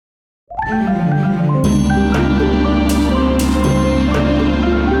ส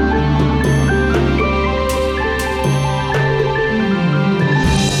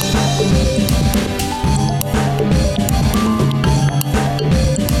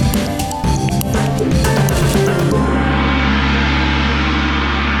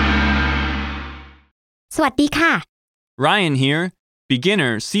สดีค่ะ Ryan here,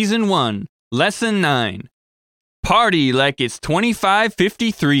 beginner season 1, lesson 9. Party like it's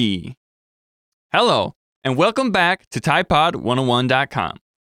 2553. Hello, and welcome back to ThaiPod101.com,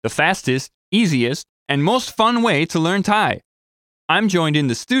 the fastest, easiest, and most fun way to learn Thai. I'm joined in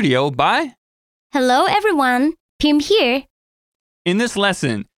the studio by... Hello everyone, Pim here. In this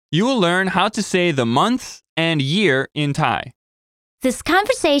lesson, you will learn how to say the month and year in Thai. This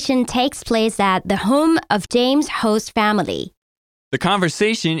conversation takes place at the home of James' host family. The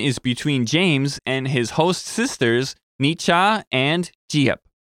conversation is between James and his host sisters, Nicha and Jiep.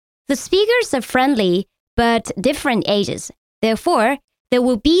 The speakers are friendly, but different ages. Therefore, they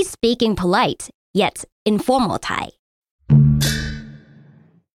will be speaking polite, yet informal Thai.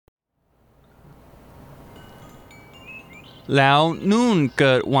 แล้วนุ่นเ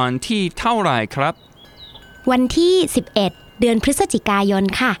กิดวันที่เท่าไหร่ครับ วันที่11เดือนพฤศจิกายน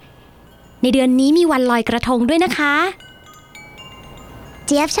ค่ะในเดือนนี้มีวันลอยกระทงด้วยนะคะเ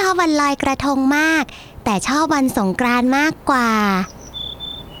จี๊ยบชอบวันลอยกระทงมากแต่ชอบวันสงกรานต์มากกว่า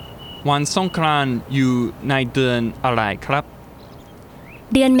วันสงกรานต์อยู่ในเดือนอะไรครับ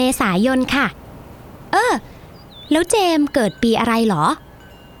เดือนเมษายนค่ะแล้วเจมส์เกิดปีอะไรหรอ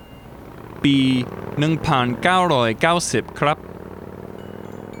ปี1990ครับ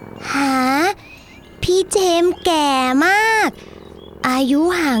หาพี่เจมส์แก่มากอายุ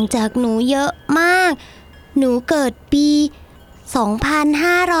ห่างจากหนูเยอะมากหนูเกิดปี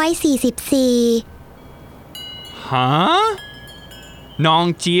2544ฮะน้อง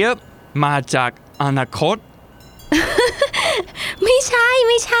เจี๊ยบมาจากอนาคต ไม่ใ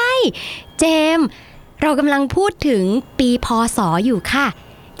ช่เจมส์เรากำลังพูดถึงปีพ.ศ.อยู่ค่ะ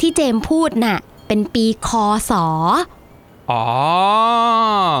ที่เจมส์พูดน่ะเป็นปีค.ศ.อ๋อ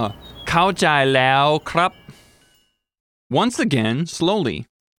เข้าใจแล้วครับ Once again slowly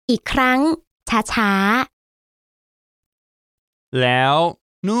อีกครั้งช้าๆแล้ว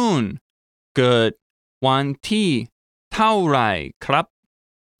นุ่นเกิดวันที่เท่าไหร่ครับ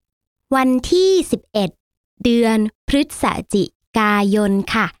วันที่11เดือนพฤศจิกายน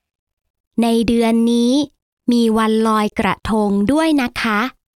ค่ะในเดือนนี้มีวันลอยกระทงด้วยนะคะ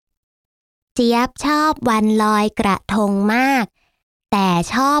เจี๊ยบชอบวันลอยกระทงมากแต่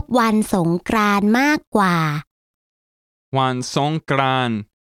ชอบวันสงกรานต์มากกว่าวันสงกรานต์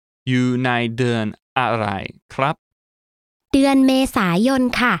อยู่ในเดือนอะไรครับเดือนเมษายน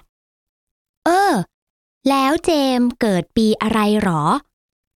ค่ะแล้วเจมส์เกิดปีอะไรหรอ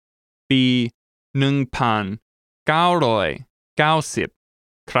ปี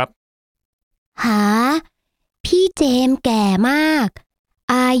1990ครับหาพี่เจมส์แก่มาก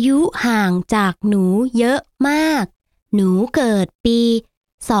อายุห่างจากหนูเยอะมากหนูเกิดปี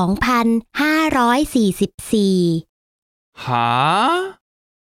2544หา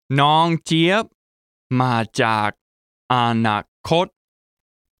น้องเจี๊ยบมาจากอนาคต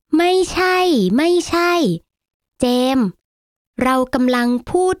ไม่ใช่เจมส์เรากำลัง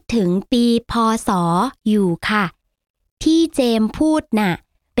พูดถึงปีพ.ศ.อยู่ค่ะที่เจมส์พูดน่ะ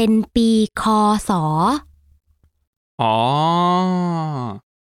เป็นปีค.ศ.อ๋อ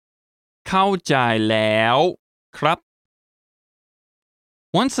เข้าใจแล้วครับ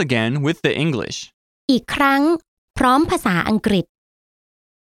Once again with the English อีกครั้งพร้อมภาษาอังกฤษ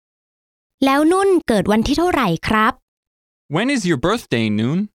แล้วนุ่นเกิดวันที่เท่าไหร่ครับ When is your birthday,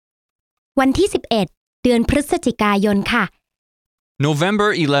 Noon? วันที่11เดือนพฤศจิกายนค่ะ November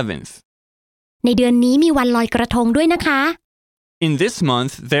 11th. ในเดือนนี้มีวันลอยกระทงด้วยนะคะ In this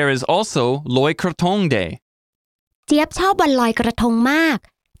month, there is also Loi Krathong Day. เจี๊ยบชอบวันลอยกระทงมาก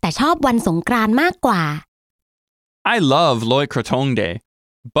แต่ชอบวันสงกรานต์มากกว่า I love Loi Krathong Day,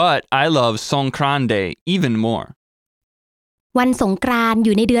 but I love Songkran Day even more. วันสงกรานต์อ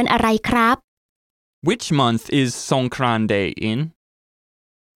ยู่ในเดือนอะไรครับ Which month is Songkran Day in?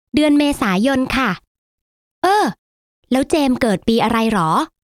 เดือนเมษายนค่ะแล้วเจมส์เกิดปีอะไรหรอ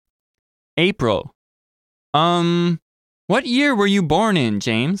April. What year were you born in,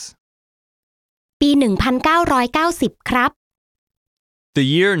 James? ปี1990ครับ The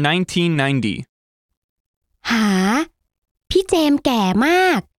year 1990. หาพี่เจมส์แก่มา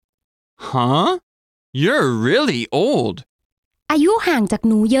ก Huh? You're really old. อายุห่างจาก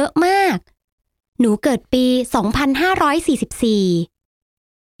หนูเยอะมากหนูเกิดปี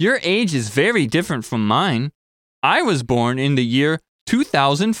2544 Your age is very different from mine. I was born in the year 2,544.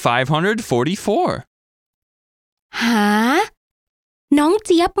 หาน้องเ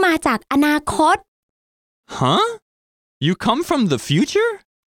จี๊ยบมาจากอนาคต Huh? You come from the future?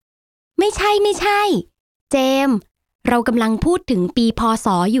 ไม่ใช่เจมส์เรากำลังพูดถึงปีพ.ศ.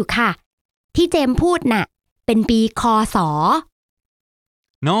อยู่ค่ะที่เจมส์พูดน่ะเป็นปีค.ศ.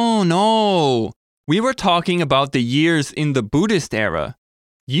 No. We were talking about the years in the Buddhist era.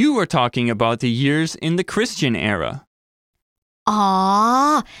 You were talking about the years in the Christian era. อ๋อ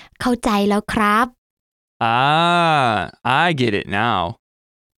เข้าใจแล้วครับ Ah, I get it now.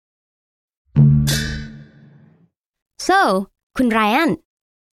 So คุณไรอัน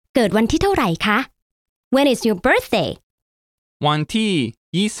เกิดวันที่เท่าไหร่คะ When is your birthday? วันที่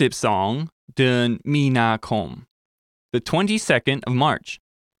22 เดือนมีนาคม The 22nd of March.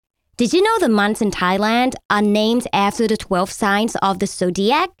 Did you know the months in Thailand are named after the 12 signs of the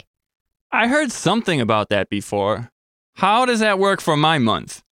zodiac? I heard something about that before. How does that work for my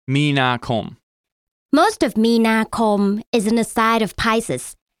month? มีนาคม. Most of Minakom is in the side of Pisces,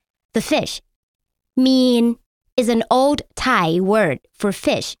 the fish. Meen is an old Thai word for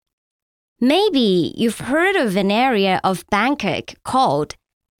fish. Maybe you've heard of an area of Bangkok called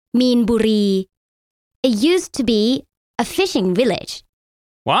Meenburi. It used to be a fishing village.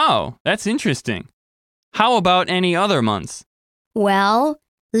 Wow, that's interesting. How about any other months? Well,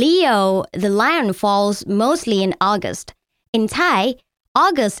 Leo, the lion falls mostly in August. In Thai,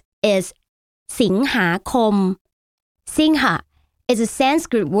 August is Singha Kom. Singha is a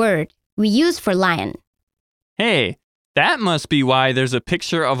Sanskrit word we use for lion. Hey, that must be why there's a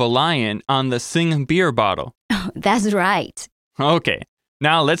picture of a lion on the Sing beer bottle. That's right. Okay,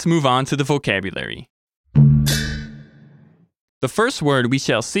 now let's move on to the vocabulary. The first word we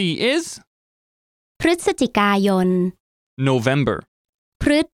shall see is พฤศจิกายน November. พ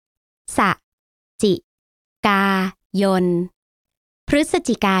ฤศจิกายน พฤศ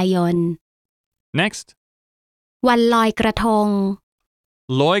จิกายน Next, วันลอยกระทง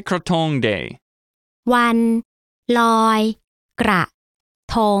Loi Krathong Day. วันลอยกระ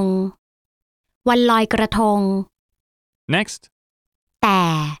ทง วันลอยกระทง Next, แต่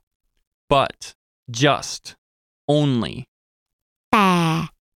but, just, only. แ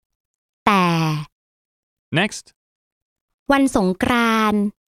ต่ Next, วันสงกรานต์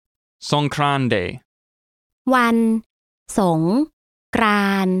Songkran Day. วันสงกรา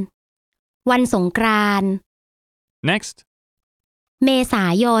นต์ วันสงกรานต์ Next, เมษา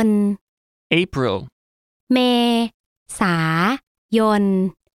ยน April. เมษายน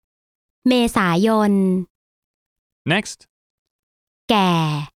เมษายน Next, แก่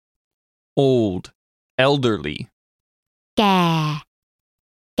old, elderly. แก่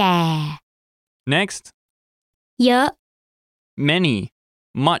แก่ Next, เยอะ many,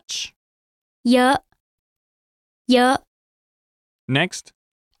 much. เยอะ เยอะ Next,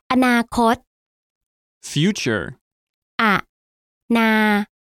 อนาคต future. อะนา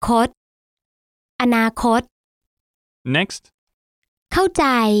คต อนาคต Next, เข้าใจ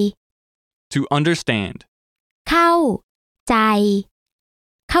to understand. เข้าใจ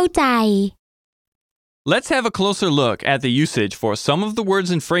เข้าใจ Let's have a closer look at the usage for some of the words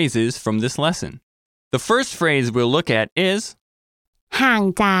and phrases from this lesson. The first phrase we'll look at is ห่าง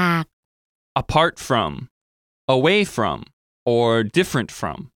จาก apart from, away from, or different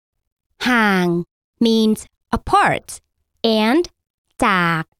from. ห่าง means apart and จา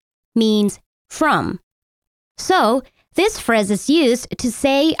ก means from. So, this phrase is used to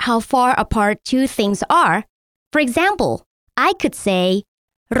say how far apart two things are. For example, I could say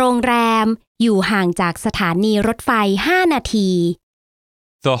โรงแรมอยู่ห่างจากสถานีรถไฟ5 นาที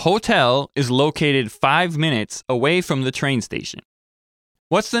The hotel is located 5 minutes away from the train station.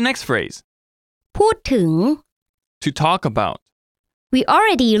 What's the next phrase? พูดถึง To talk about. We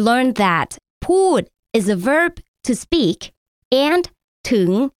already learned that พูด is a verb to speak and ถึง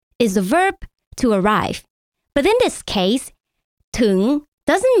is a verb to arrive. But in this case, ถึง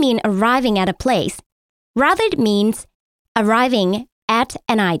doesn't mean arriving at a place. Rather, it means arriving at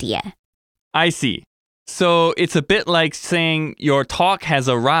an idea. I see. So it's a bit like saying your talk has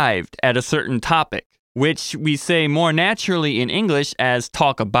arrived at a certain topic, which we say more naturally in English as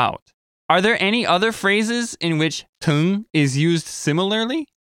talk about. Are there any other phrases in which tung is used similarly?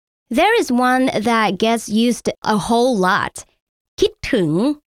 There is one that gets used a whole lot. คิดถึง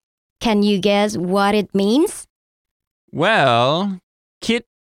Can you guess what it means? Well, kit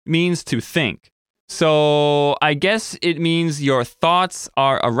means to think. So I guess it means your thoughts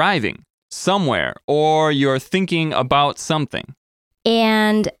are arriving somewhere or you're thinking about something.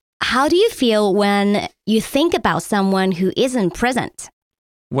 And how do you feel when you think about someone who isn't present?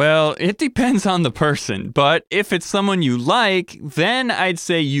 Well, it depends on the person, but if it's someone you like, then I'd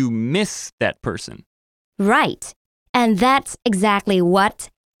say you miss that person. Right. And that's exactly what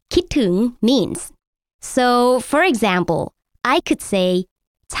คิดถึง means. So, for example, I could say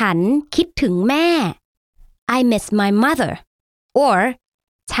ฉันคิดถึงแม่ I miss my mother. Or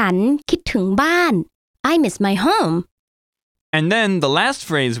ฉันคิดถึงบ้าน I miss my home. And then the last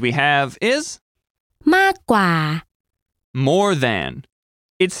phrase we have is มากกว่า more than.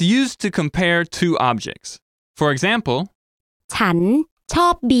 It's used to compare two objects. For example, ฉันชอ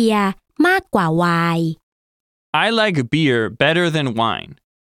บเบียร์มากกว่าไวน์ I like beer better than wine.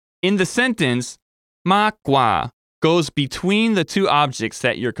 In the sentence, มากกว่า goes between the two objects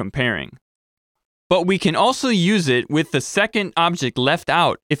that you're comparing. But we can also use it with the second object left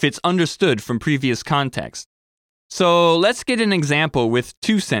out if it's understood from previous context. So let's get an example with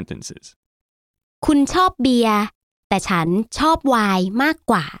two sentences. คุณชอบเบียร์แต่ฉันชอบไวน์มาก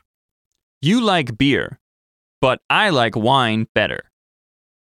กว่า You like beer, but I like wine better.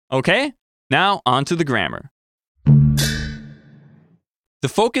 Okay, now on to the grammar. The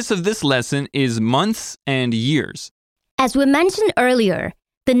focus of this lesson is months and years. As we mentioned earlier,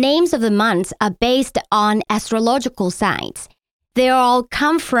 the names of the months are based on astrological signs. They all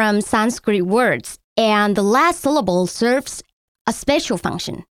come from Sanskrit words, and the last syllable serves a special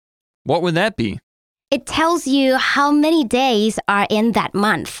function. What would that be? It tells you how many days are in that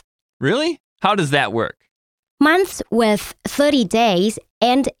month. Really? How does that work? Months with 30 days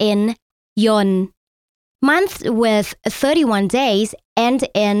end in yon. Months with 31 days end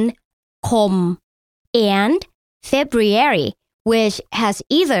in kom. And February, which has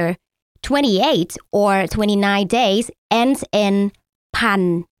either 28 or 29 days, ends in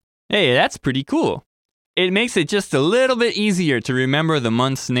pan. Hey, that's pretty cool. It makes it just a little bit easier to remember the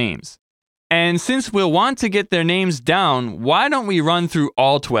months' names. And since we'll want to get their names down, why don't we run through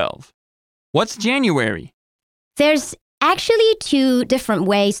all 12? What's January? There's actually two different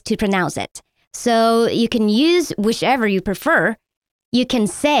ways to pronounce it. So you can use whichever you prefer. You can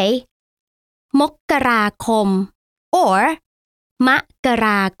say มกราคม or มกร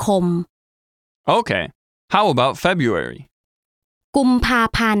าคม Okay, how about February? กุมภา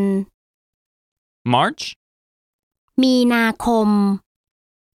พันธ์ March? มีนาคม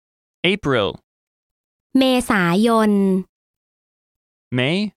April? เมษายน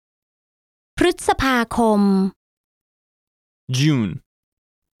May? พฤษภาคม June?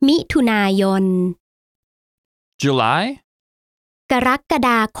 มิถุนายน July? กรกฎ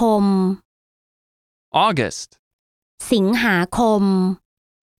าคม August? สิงหาคม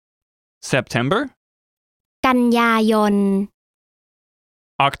September? กันยายน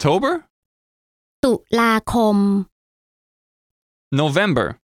October? ตุลาคม November?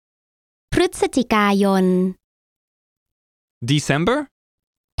 พฤศจิกายน December?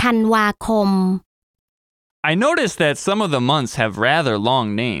 ธันวาคม I noticed that some of the months have rather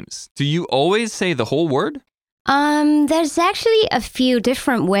long names. Do you always say the whole word? There's actually a few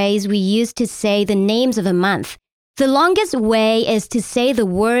different ways we use to say the names of a month. The longest way is to say the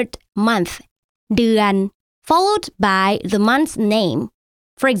word month, เดือน followed by the month's name.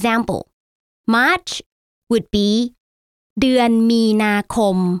 For example, March would be เดือนมีนาค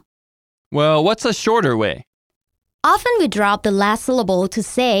ม Well, what's a shorter way? Often we drop the last syllable to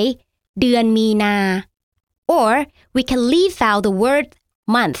say เดือนมีนา or we can leave out the word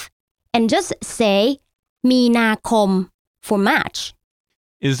month and just say มีนาคม for March.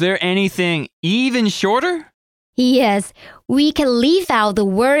 Is there anything even shorter? Yes, we can leave out the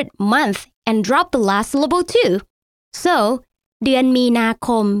word month and drop the last syllable too. So, เดือนมีนาค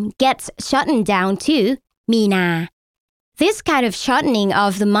ม gets shortened down to มีนา. This kind of shortening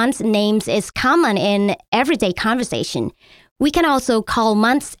of the month's names is common in everyday conversation. We can also call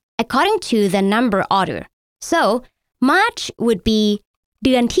months according to the number order. So, March would be เ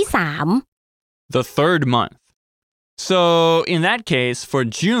ดือนที่สาม The third month. So, in that case, for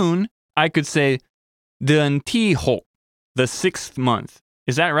June, I could say เดือนที่หก, the sixth month.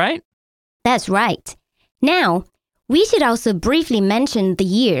 Is that right? That's right. Now, we should also briefly mention the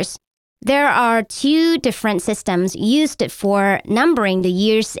years. There are two different systems used for numbering the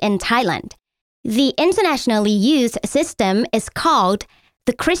years in Thailand. The internationally used system is called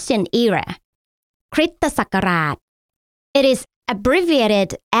the Christian era, คริสตศักราช It is abbreviated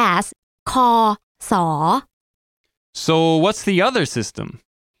as คศ So, what's the other system?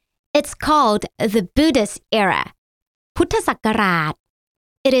 It's called the Buddhist era, พุทธศักราช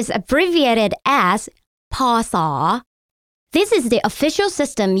It is abbreviated as พศ This is the official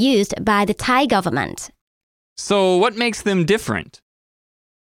system used by the Thai government. So, what makes them different?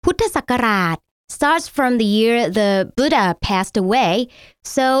 พุทธศักราช starts from the year the Buddha passed away,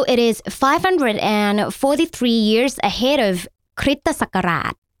 so it is 543 years ahead of คริสตศักรา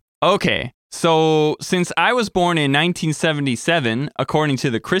ช Okay, so since I was born in 1977, according to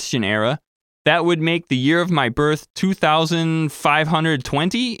the Christian era, that would make the year of my birth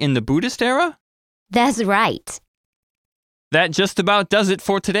 2520 in the Buddhist era? That's right. That just about does it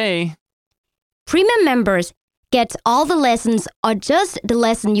for today. Premium members get all the lessons or just the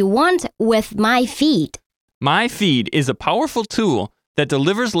lesson you want with My Feed. My Feed is a powerful tool that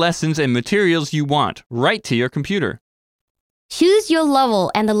delivers lessons and materials you want right to your computer. Choose your level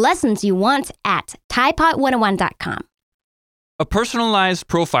and the lessons you want at ThaiPod101.com. A personalized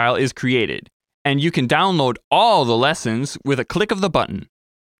profile is created, and you can download all the lessons with a click of the button.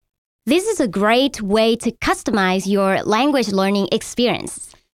 This is a great way to customize your language learning experience.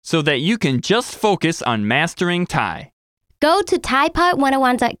 So that you can just focus on mastering Thai. Go to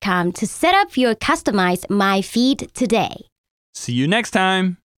ThaiPod101.com to set up your customized My Feed today. See you next time.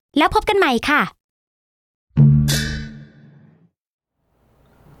 แล้วพบกันใหม่ค่ะ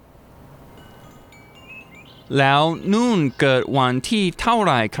แล้วนู่นเกิดวันที่เท่าไ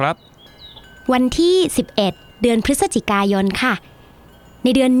หร่ครับ วันที่ 11 เดือนพฤศจิกายนค่ะ ใน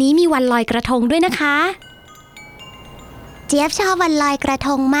เดือนนี้มีวันลอยกระทงด้วยนะคะ เจี๊ยบชอบวันลอยกระท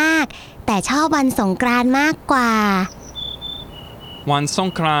งมากแต่ชอบวันสงกรานต์มากกว่า วันสง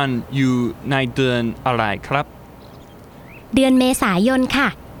กรานต์อยู่ในเดือนอะไรครับ เดือนเมษายนค่ะ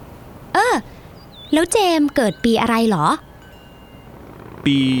แล้วเจมส์เกิดปีอะไรหรอ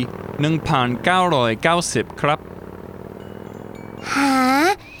ปี 1990 ครับ หา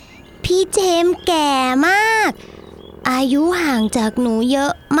พี่เจมส์แก่มากอายุห่างจากหนูเยอ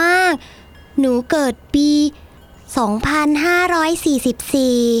ะมากหนูเกิดปี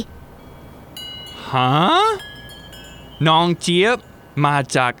 2544 ฮะ น้องเจี๊ยบมา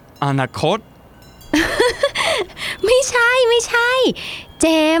จากอนาคต ไม่ใช่เจ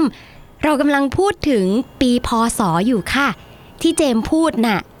มส์เรากำลังพูดถึงปีพ.ศ.อยู่ค่ะที่เจมส์พูด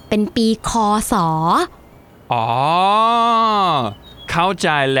น่ะเป็นปีค.ศ.อ๋อเข้าใจ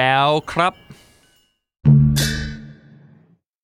แล้วครับ